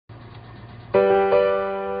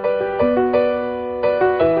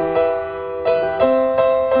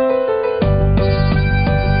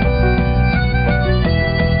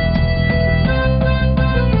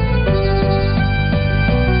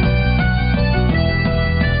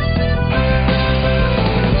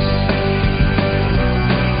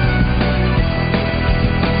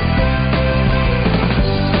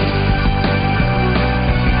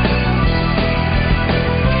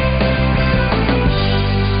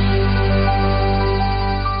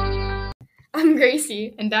I'm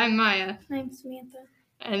Gracie. And I'm Maya. I'm Samantha.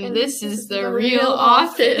 And this is The Real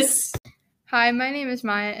Office. Hi, my name is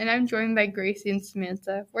Maya, and I'm joined by Gracie and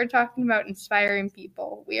Samantha. We're talking about inspiring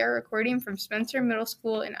people. We are recording from Spencer Middle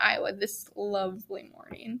School in Iowa this lovely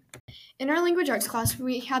morning. In our language arts class,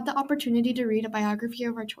 we had the opportunity to read a biography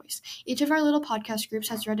of our choice. Each of our little podcast groups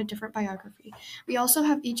has read a different biography. We also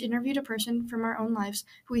have each interviewed a person from our own lives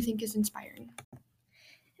who we think is inspiring.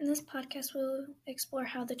 In this podcast, we'll explore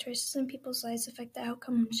how the choices in people's lives affect the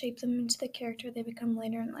outcome and shape them into the character they become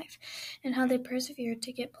later in life, and how they persevere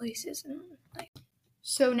to get places in life.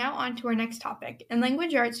 So now on to our next topic. In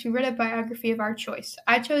language arts, we read a biography of our choice.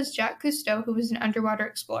 I chose Jacques Cousteau, who was an underwater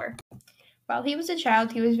explorer. While he was a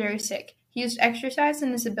child, he was very sick. He used exercise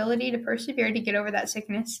and his ability to persevere to get over that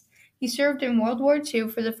sickness. He served in World War II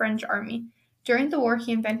for the French army. During the war,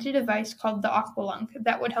 he invented a device called the aqualung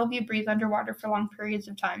that would help you breathe underwater for long periods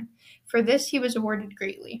of time. For this, he was awarded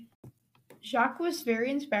greatly. Jacques was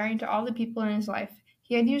very inspiring to all the people in his life.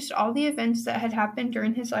 He had used all the events that had happened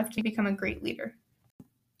during his life to become a great leader.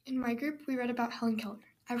 In my group, we read about Helen Keller.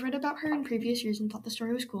 I've read about her in previous years and thought the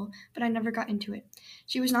story was cool, but I never got into it.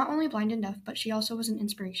 She was not only blind and deaf, but she also was an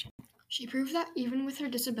inspiration. She proved that even with her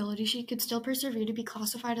disability, she could still persevere to be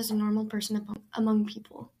classified as a normal person among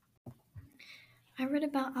people. I read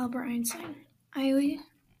about Albert Einstein. I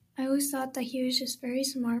always thought that he was just very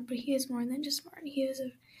smart, but he was more than just smart. He was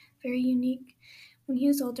very unique. When he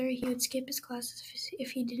was older, he would skip his classes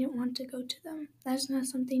if he didn't want to go to them. That's not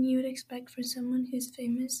something you would expect from someone who's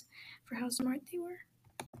famous for how smart they were.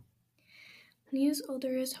 When he was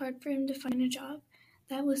older, it was hard for him to find a job.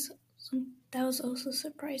 That was also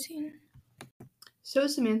surprising. So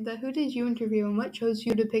Samantha, who did you interview and what chose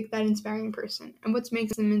you to pick that inspiring person? And what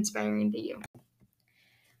makes them inspiring to you?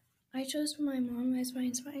 I chose my mom as my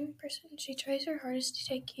inspiring person. She tries her hardest to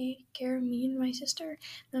take care of me and my sister.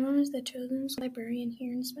 My mom is the children's librarian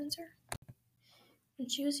here in Spencer. When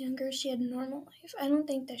she was younger, she had a normal life. I don't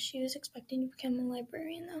think that she was expecting to become a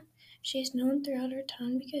librarian, though. She is known throughout her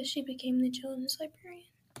town because she became the children's librarian.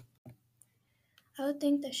 I would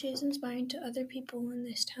think that she is inspiring to other people in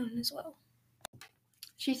this town as well.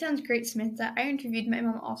 She sounds great, Samantha. I interviewed my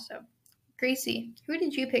mom also. Gracie, who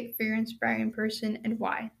did you pick for your inspiring person and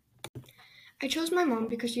why? I chose my mom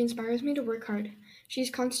because she inspires me to work hard.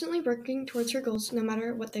 She's constantly working towards her goals, no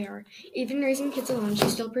matter what they are. Even raising kids alone, she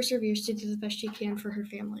still perseveres to do the best she can for her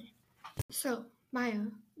family. So, Maya,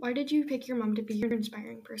 why did you pick your mom to be your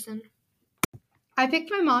inspiring person? I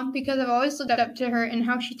picked my mom because I've always looked up to her and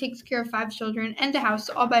how she takes care of 5 children and a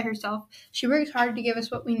house all by herself. She works hard to give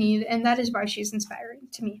us what we need, and that is why she's inspiring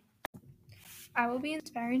to me. I will be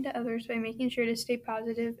inspiring to others by making sure to stay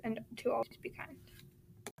positive and to always be kind.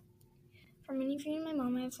 From interviewing my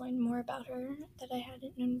mom, I've learned more about her that I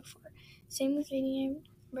hadn't known before. Same with reading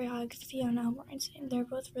a biography on Albert Einstein. They're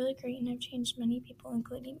both really great and have changed many people,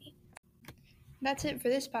 including me. That's it for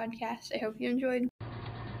this podcast. I hope you enjoyed.